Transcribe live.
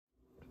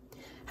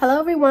Hello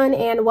everyone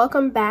and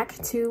welcome back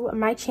to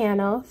my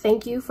channel.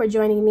 Thank you for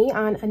joining me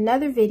on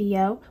another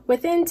video.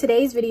 Within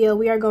today's video,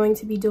 we are going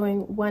to be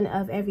doing one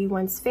of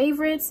everyone's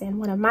favorites and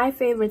one of my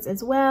favorites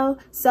as well.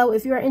 So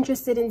if you are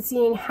interested in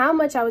seeing how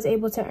much I was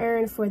able to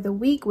earn for the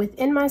week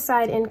within my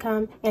side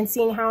income and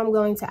seeing how I'm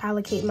going to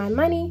allocate my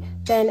money,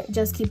 then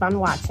just keep on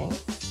watching.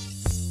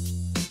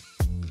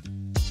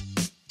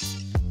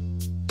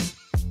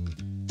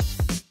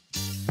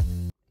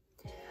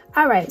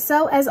 Alright,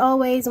 so as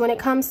always, when it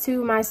comes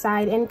to my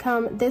side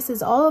income, this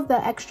is all of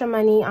the extra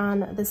money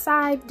on the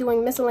side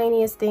doing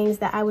miscellaneous things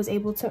that I was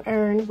able to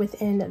earn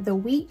within the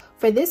week.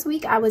 For this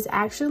week, I was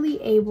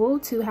actually able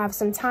to have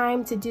some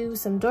time to do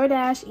some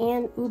DoorDash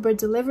and Uber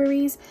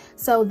deliveries,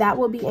 so that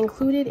will be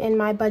included in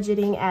my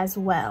budgeting as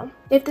well.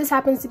 If this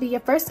happens to be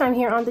your first time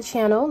here on the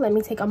channel, let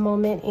me take a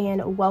moment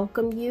and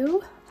welcome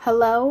you.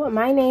 Hello,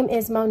 my name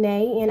is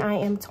Monet and I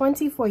am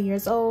 24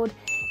 years old.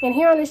 And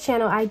here on this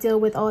channel, I deal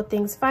with all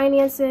things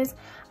finances.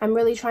 I'm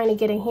really trying to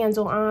get a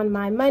handle on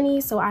my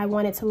money, so I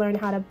wanted to learn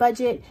how to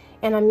budget,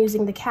 and I'm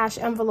using the cash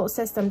envelope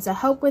system to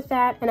help with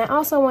that. And I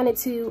also wanted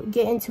to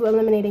get into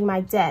eliminating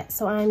my debt,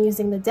 so I'm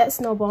using the debt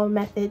snowball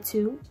method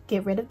to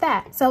get rid of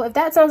that. So if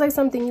that sounds like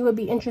something you would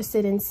be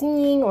interested in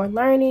seeing or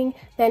learning,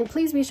 then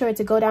please be sure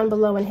to go down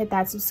below and hit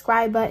that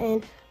subscribe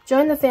button.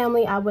 Join the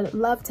family, I would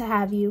love to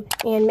have you,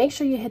 and make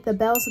sure you hit the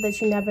bell so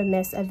that you never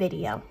miss a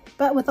video.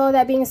 But with all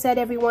that being said,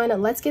 everyone,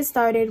 let's get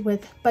started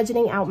with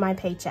budgeting out my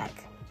paycheck.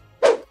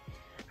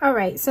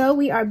 Alright, so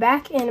we are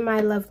back in my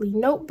lovely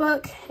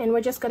notebook, and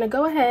we're just going to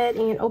go ahead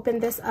and open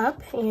this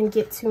up and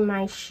get to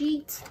my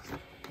sheet.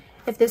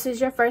 If this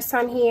is your first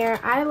time here,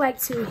 I like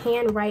to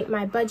hand write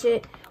my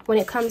budget when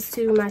it comes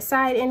to my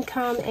side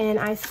income, and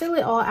I fill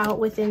it all out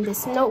within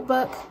this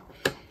notebook.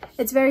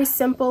 It's very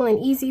simple and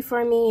easy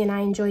for me, and I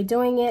enjoy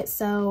doing it,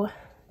 so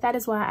that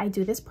is why I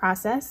do this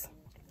process.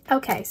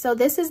 Okay, so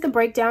this is the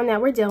breakdown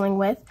that we're dealing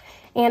with,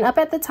 and up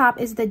at the top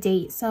is the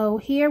date. So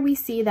here we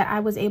see that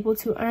I was able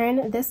to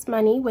earn this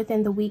money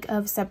within the week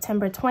of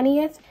September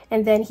 20th,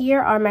 and then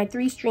here are my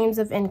 3 streams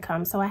of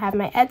income. So I have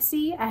my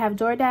Etsy, I have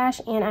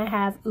DoorDash, and I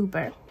have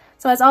Uber.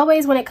 So as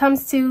always, when it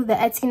comes to the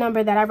Etsy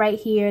number that I write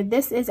here,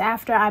 this is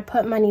after I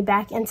put money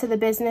back into the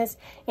business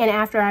and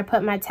after I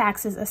put my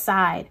taxes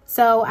aside.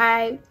 So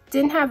I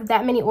didn't have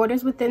that many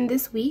orders within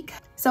this week.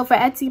 So for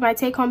Etsy, my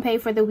take-home pay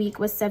for the week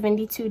was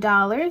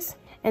 $72.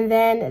 And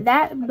then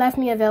that left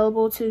me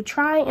available to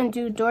try and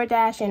do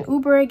DoorDash and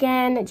Uber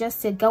again,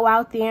 just to go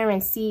out there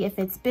and see if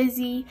it's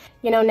busy.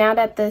 You know, now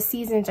that the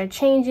seasons are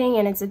changing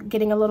and it's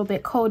getting a little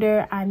bit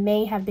colder, I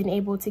may have been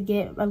able to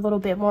get a little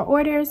bit more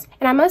orders.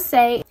 And I must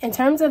say, in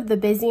terms of the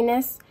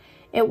busyness,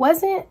 it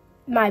wasn't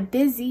my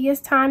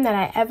busiest time that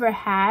I ever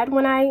had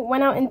when I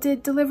went out and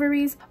did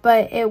deliveries,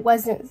 but it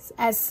wasn't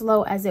as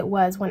slow as it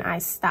was when I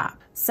stopped.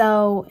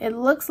 So it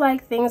looks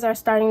like things are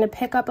starting to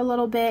pick up a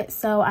little bit,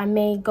 so I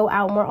may go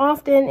out more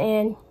often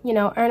and, you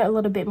know, earn a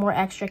little bit more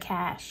extra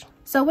cash.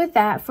 So with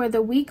that, for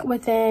the week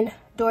within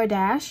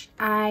DoorDash,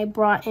 I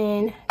brought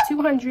in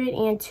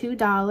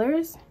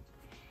 $202,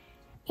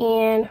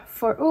 and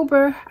for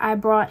Uber, I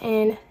brought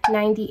in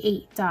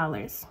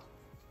 $98.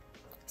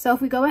 So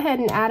if we go ahead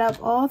and add up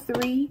all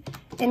 3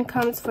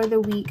 incomes for the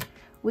week,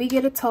 we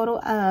get a total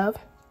of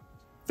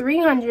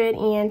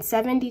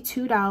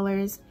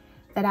 $372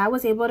 that I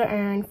was able to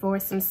earn for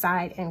some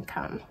side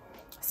income.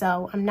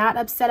 So I'm not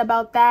upset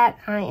about that.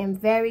 I am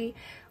very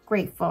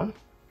grateful.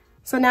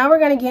 So now we're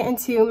going to get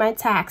into my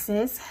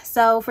taxes.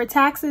 So for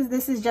taxes,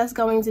 this is just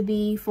going to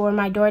be for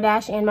my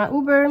DoorDash and my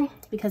Uber,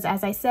 because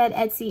as I said,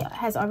 Etsy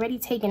has already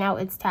taken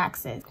out its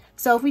taxes.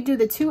 So if we do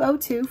the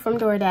 $202 from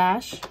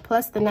DoorDash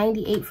plus the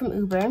 $98 from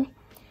Uber,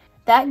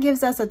 that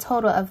gives us a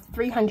total of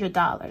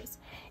 $300.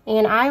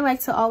 And I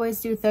like to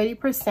always do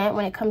 30%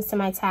 when it comes to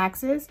my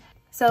taxes.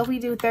 So if we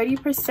do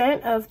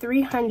 30% of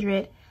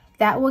 $300,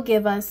 that will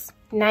give us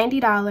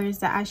 $90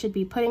 that I should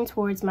be putting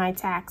towards my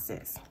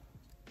taxes.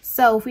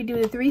 So if we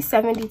do the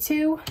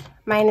 $372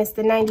 minus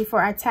the $90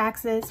 for our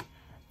taxes,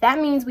 that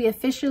means we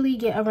officially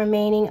get a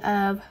remaining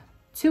of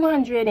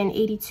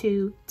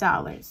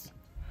 $282.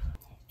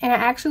 And I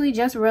actually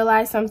just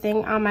realized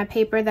something on my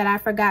paper that I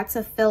forgot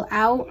to fill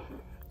out.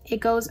 It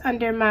goes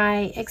under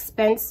my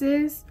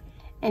expenses,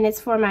 and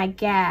it's for my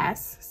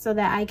gas, so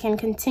that I can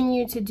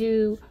continue to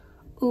do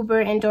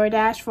Uber and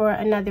DoorDash for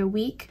another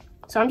week.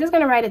 So I'm just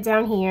going to write it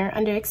down here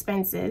under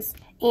expenses.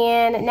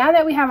 And now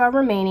that we have our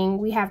remaining,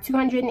 we have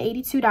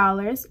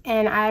 $282,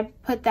 and I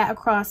put that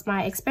across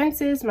my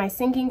expenses, my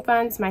sinking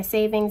funds, my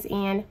savings,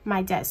 and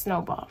my debt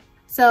snowball.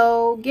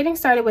 So getting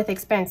started with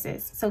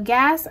expenses. So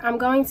gas, I'm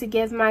going to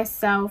give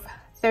myself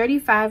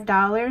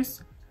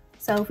 $35.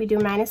 So if we do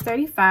minus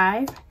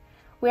 35,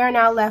 we are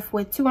now left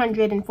with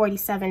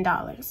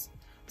 $247.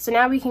 So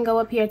now we can go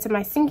up here to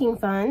my sinking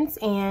funds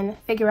and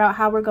figure out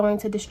how we're going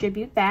to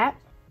distribute that.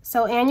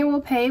 So annual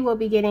pay will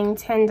be getting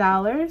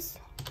 $10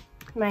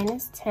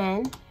 minus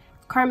 10.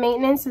 Car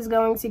maintenance is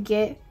going to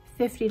get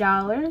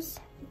 $50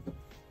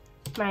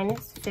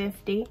 minus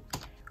 50.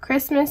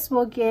 Christmas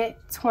will get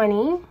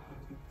 $20.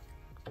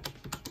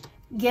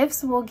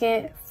 Gifts will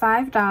get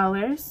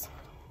 $5.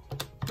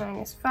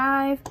 minus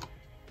 5.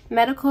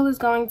 Medical is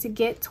going to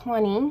get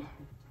 20.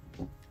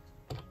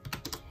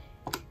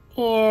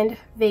 And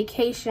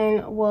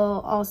vacation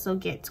will also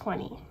get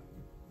 20.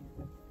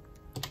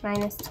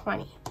 Minus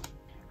 20.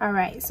 All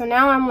right, so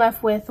now I'm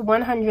left with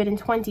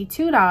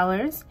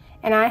 $122,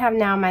 and I have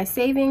now my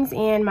savings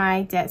and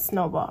my debt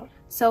snowball.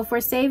 So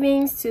for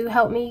savings, to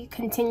help me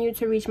continue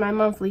to reach my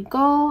monthly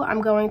goal,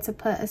 I'm going to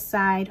put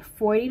aside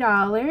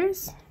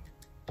 $40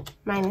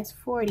 minus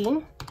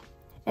 40,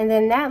 and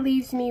then that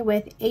leaves me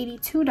with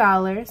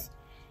 $82,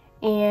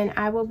 and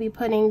I will be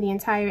putting the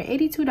entire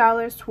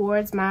 $82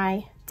 towards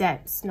my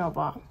debt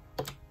snowball.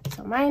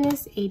 So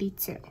minus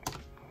 82.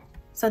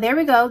 So there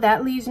we go.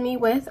 That leaves me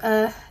with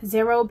a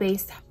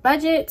zero-based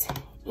budget,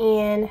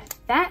 and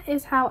that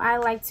is how I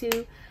like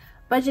to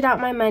budget out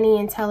my money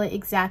and tell it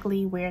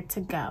exactly where to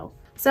go.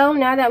 So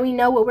now that we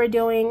know what we're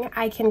doing,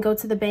 I can go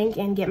to the bank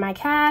and get my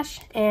cash,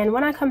 and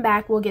when I come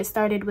back, we'll get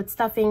started with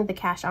stuffing the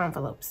cash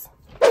envelopes.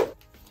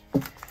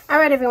 All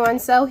right, everyone,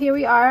 so here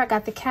we are. I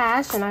got the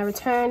cash and I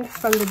returned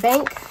from the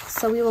bank,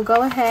 so we will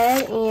go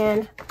ahead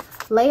and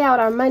lay out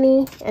our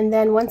money, and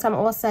then once I'm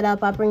all set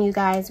up, I'll bring you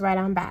guys right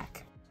on back.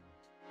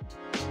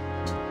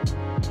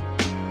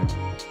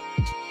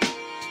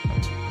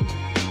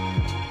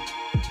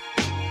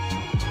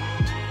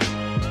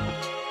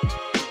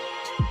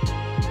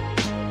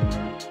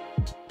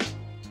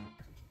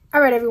 All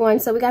right, everyone,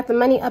 so we got the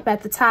money up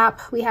at the top.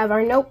 We have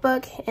our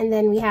notebook, and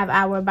then we have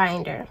our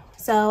binder.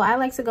 So I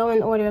like to go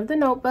in order of the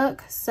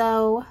notebook.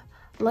 So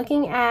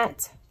looking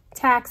at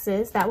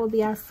taxes, that will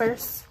be our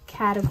first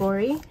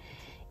category.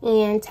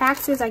 And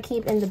taxes I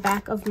keep in the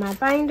back of my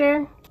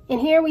binder. And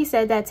here we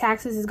said that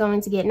taxes is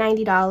going to get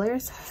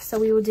 $90. So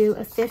we will do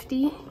a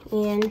 50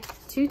 and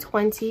 2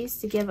 20s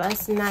to give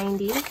us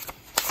 90.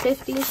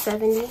 50,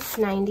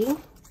 70, 90.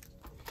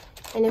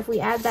 And if we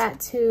add that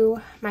to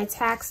my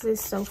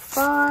taxes so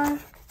far,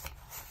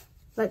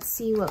 let's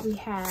see what we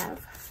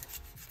have.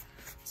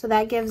 So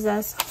that gives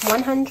us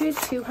 100,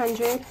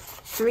 200,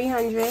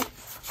 300,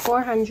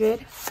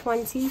 400,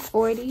 20,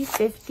 40,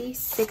 50,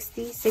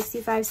 60,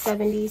 65,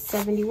 70,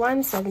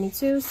 71,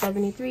 72,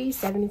 73,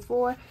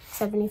 74,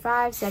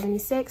 75,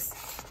 76,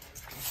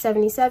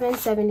 77,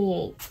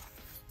 78.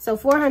 So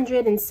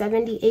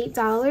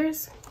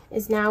 $478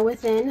 is now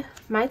within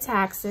my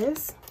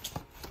taxes.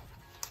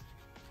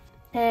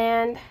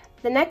 And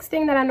the next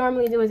thing that I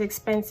normally do is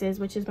expenses,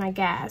 which is my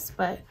gas,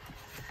 but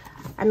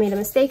I made a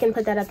mistake and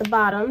put that at the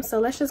bottom. So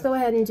let's just go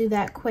ahead and do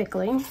that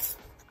quickly.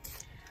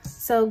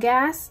 So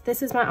gas,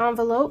 this is my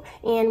envelope,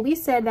 and we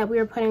said that we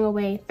were putting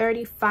away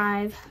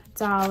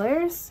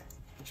 $35.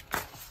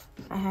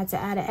 I had to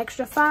add an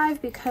extra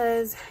 5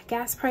 because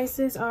gas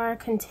prices are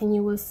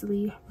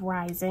continuously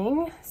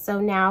rising. So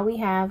now we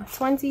have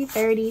 20,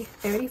 30,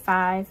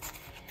 35,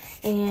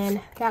 and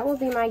that will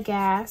be my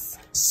gas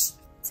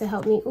to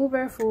help me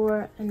Uber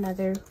for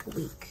another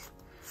week.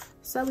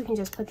 So we can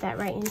just put that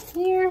right in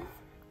here,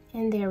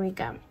 and there we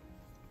go.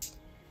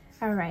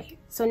 All right,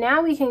 so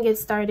now we can get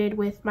started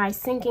with my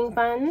sinking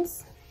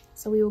funds.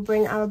 So we will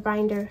bring our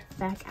binder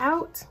back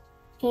out,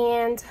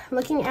 and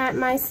looking at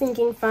my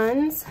sinking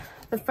funds,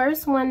 the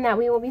first one that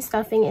we will be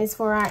stuffing is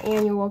for our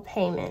annual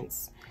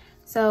payments.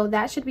 So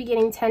that should be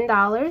getting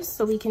 $10,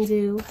 so we can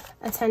do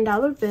a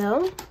 $10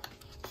 bill.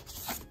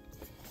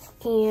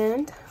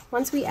 And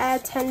once we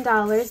add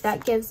 $10,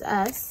 that gives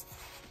us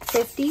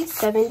 50,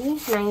 70,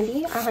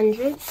 90,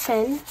 100,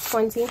 10,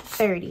 20,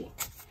 30.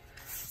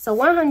 So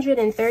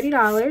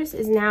 $130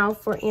 is now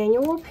for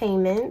annual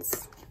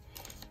payments.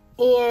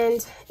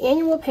 And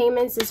annual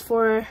payments is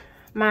for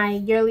my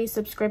yearly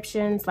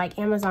subscriptions like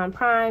Amazon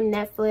Prime,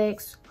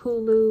 Netflix,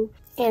 Hulu.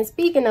 And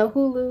speaking of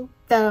Hulu,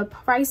 the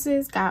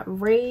prices got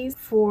raised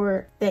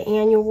for the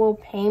annual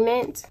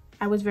payment.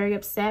 I was very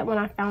upset when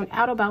I found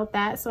out about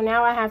that. So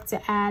now I have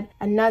to add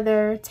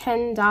another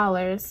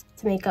 $10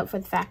 to make up for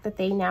the fact that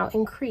they now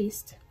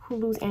increased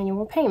Hulu's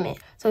annual payment.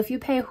 So if you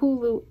pay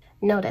Hulu,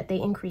 know that they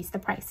increased the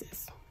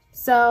prices.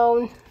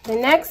 So the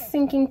next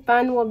sinking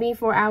fund will be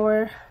for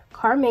our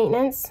car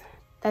maintenance.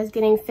 That's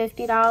getting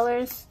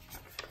 $50.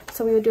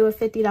 So we will do a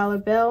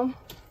 $50 bill.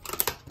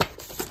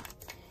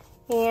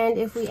 And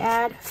if we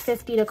add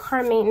 50 to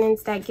car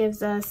maintenance, that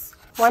gives us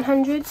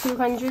 100,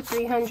 200,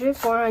 300,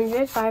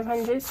 400,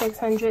 500,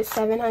 600,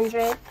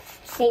 700,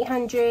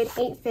 800,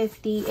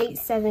 850,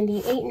 870,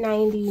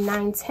 890,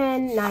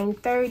 910,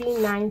 930,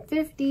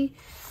 950,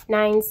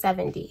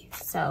 970.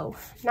 So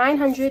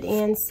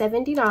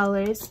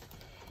 $970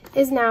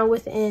 is now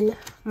within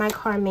my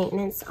car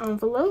maintenance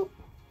envelope.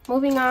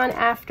 Moving on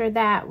after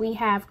that, we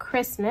have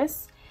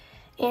Christmas.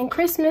 And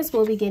Christmas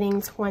will be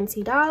getting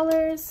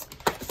 $20.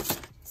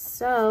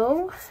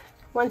 So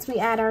once we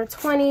add our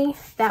 20,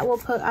 that will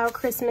put our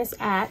Christmas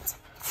at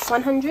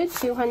 100,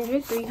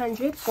 200,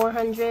 300,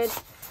 400,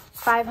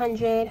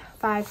 500,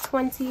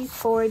 520,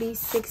 40,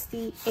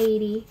 60,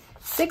 80,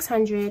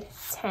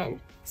 610.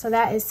 So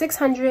that is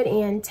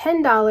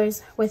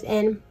 $610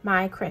 within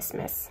my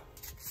Christmas.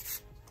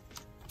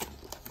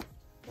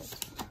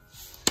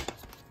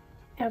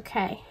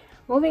 Okay,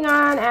 moving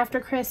on after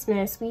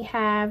Christmas, we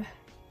have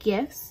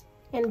gifts,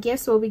 and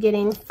gifts will be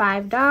getting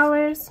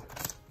 $5.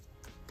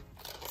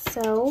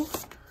 So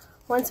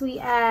once we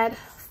add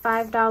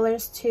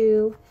 $5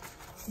 to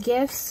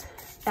gifts,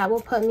 that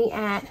will put me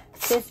at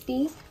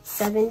 50,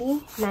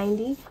 70,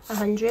 90,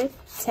 100,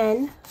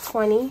 10,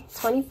 20,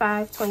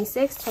 25,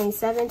 26,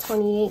 27,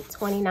 28,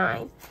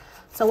 29.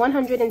 So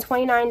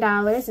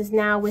 $129 is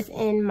now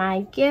within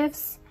my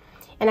gifts.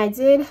 And I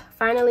did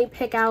finally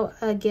pick out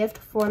a gift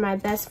for my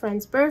best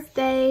friend's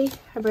birthday.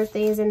 Her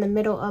birthday is in the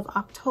middle of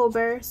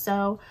October,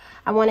 so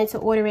I wanted to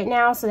order it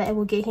now so that it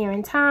will get here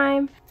in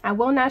time. I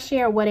will not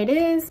share what it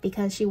is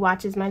because she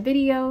watches my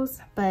videos,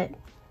 but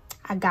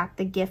I got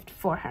the gift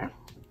for her.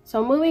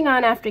 So moving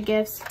on after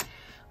gifts,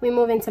 we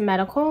move into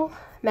medical.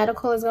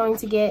 Medical is going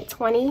to get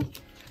 20,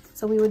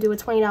 so we will do a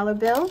 $20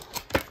 bill.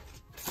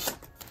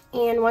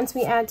 And once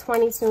we add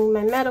 20 to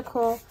my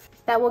medical,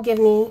 that will give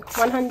me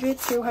 100,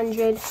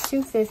 200,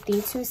 250,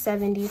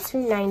 270,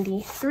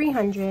 290,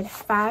 300,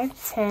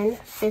 5, 10,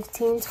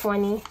 15,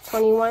 20,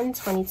 21,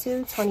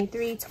 22,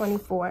 23,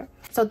 24.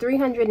 So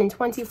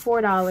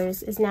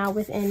 $324 is now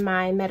within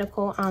my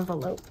medical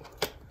envelope.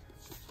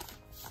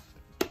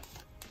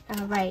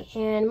 All right,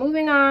 and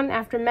moving on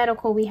after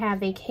medical, we have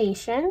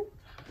vacation.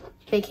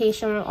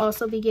 Vacation will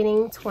also be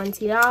getting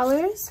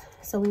 $20.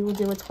 So we will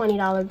do a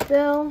 $20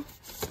 bill.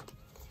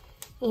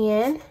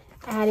 And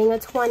adding a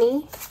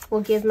 20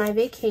 will give my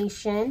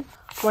vacation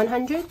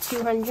 100,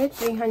 200,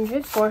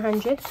 300,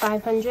 400,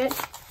 500,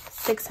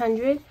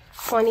 600,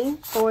 20,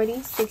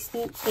 40,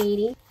 60,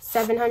 80,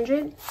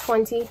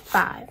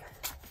 725.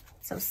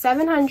 So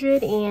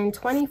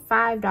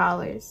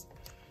 $725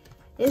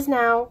 is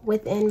now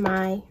within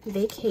my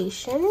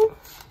vacation.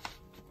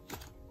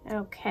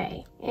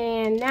 Okay,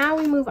 and now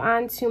we move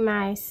on to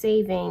my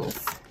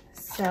savings.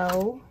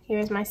 So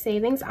here's my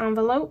savings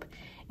envelope.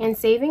 And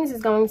savings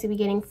is going to be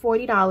getting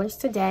 $40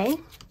 today.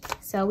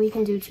 So we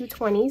can do two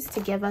 20s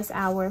to give us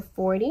our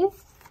 40.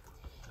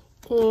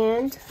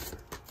 And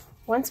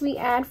once we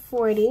add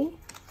 40,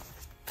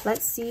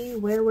 let's see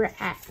where we're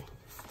at.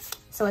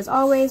 So as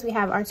always, we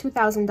have our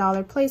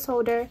 $2,000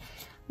 placeholder,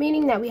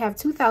 meaning that we have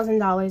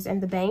 $2,000 in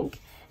the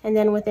bank. And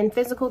then within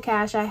physical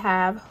cash, I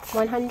have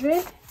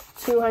 100,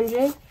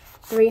 200,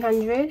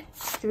 300,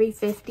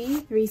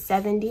 350,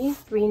 370,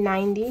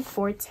 390,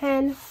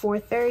 410,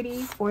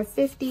 430,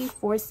 450,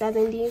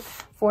 470,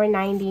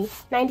 490,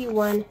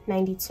 91,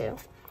 92.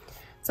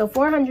 So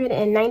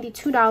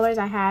 $492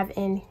 I have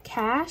in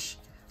cash.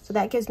 So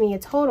that gives me a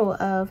total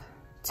of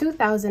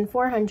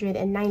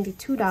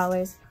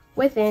 $2,492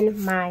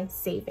 within my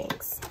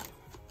savings.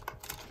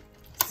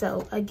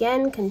 So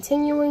again,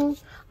 continuing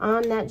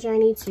on that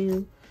journey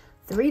to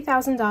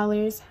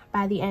 $3,000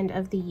 by the end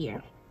of the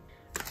year.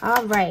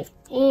 All right,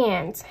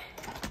 and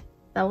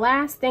the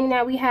last thing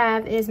that we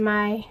have is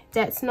my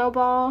debt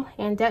snowball,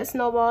 and debt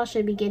snowball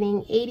should be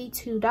getting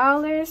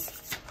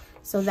 $82.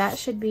 So that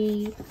should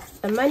be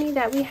the money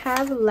that we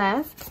have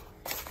left.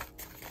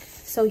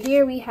 So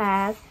here we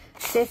have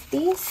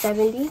 50,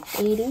 70,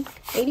 80,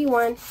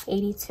 81,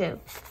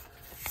 82.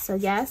 So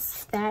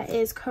yes, that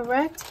is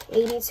correct,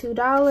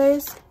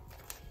 $82.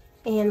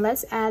 And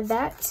let's add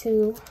that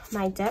to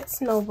my debt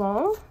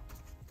snowball.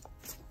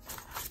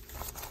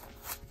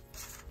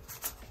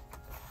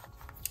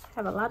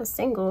 Have a lot of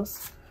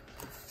singles.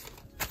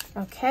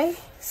 Okay,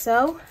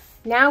 so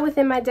now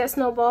within my debt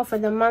snowball for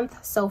the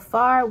month so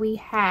far, we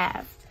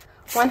have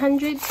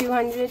 100,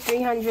 200,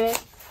 300,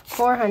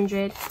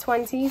 400,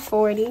 20,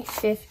 40,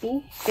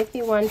 50,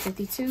 51,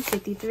 52,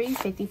 53,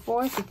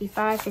 54,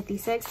 55,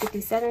 56,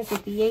 57,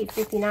 58,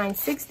 59,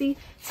 60,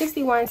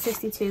 61,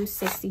 62,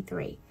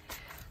 63.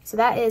 So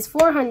that is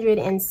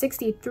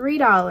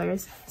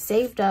 $463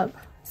 saved up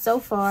so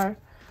far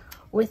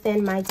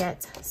within my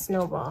debt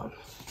snowball.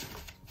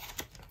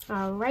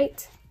 All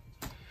right,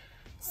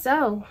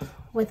 so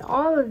with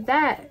all of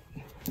that,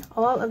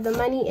 all of the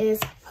money is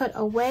put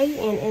away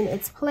and in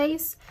its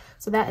place.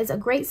 So that is a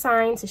great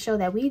sign to show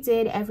that we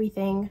did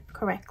everything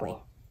correctly.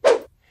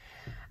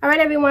 All right,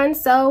 everyone,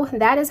 so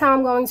that is how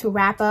I'm going to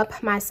wrap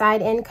up my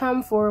side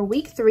income for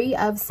week 3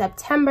 of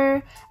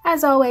September.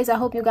 As always, I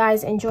hope you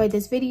guys enjoyed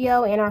this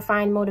video and are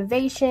finding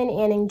motivation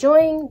and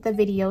enjoying the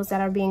videos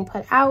that are being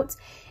put out.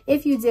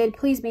 If you did,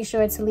 please be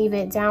sure to leave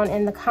it down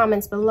in the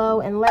comments below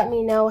and let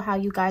me know how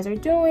you guys are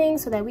doing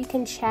so that we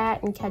can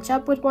chat and catch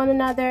up with one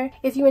another.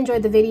 If you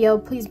enjoyed the video,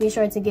 please be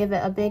sure to give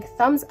it a big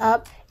thumbs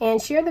up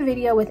and share the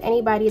video with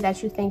anybody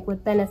that you think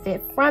would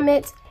benefit from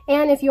it.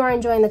 And if you are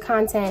enjoying the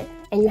content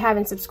and you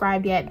haven't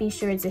subscribed yet, be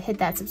sure to hit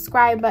that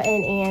subscribe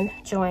button and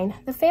join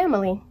the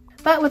family.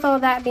 But with all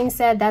that being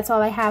said, that's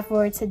all I have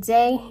for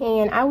today,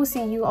 and I will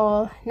see you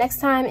all next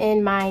time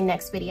in my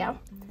next video.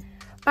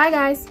 Bye,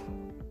 guys.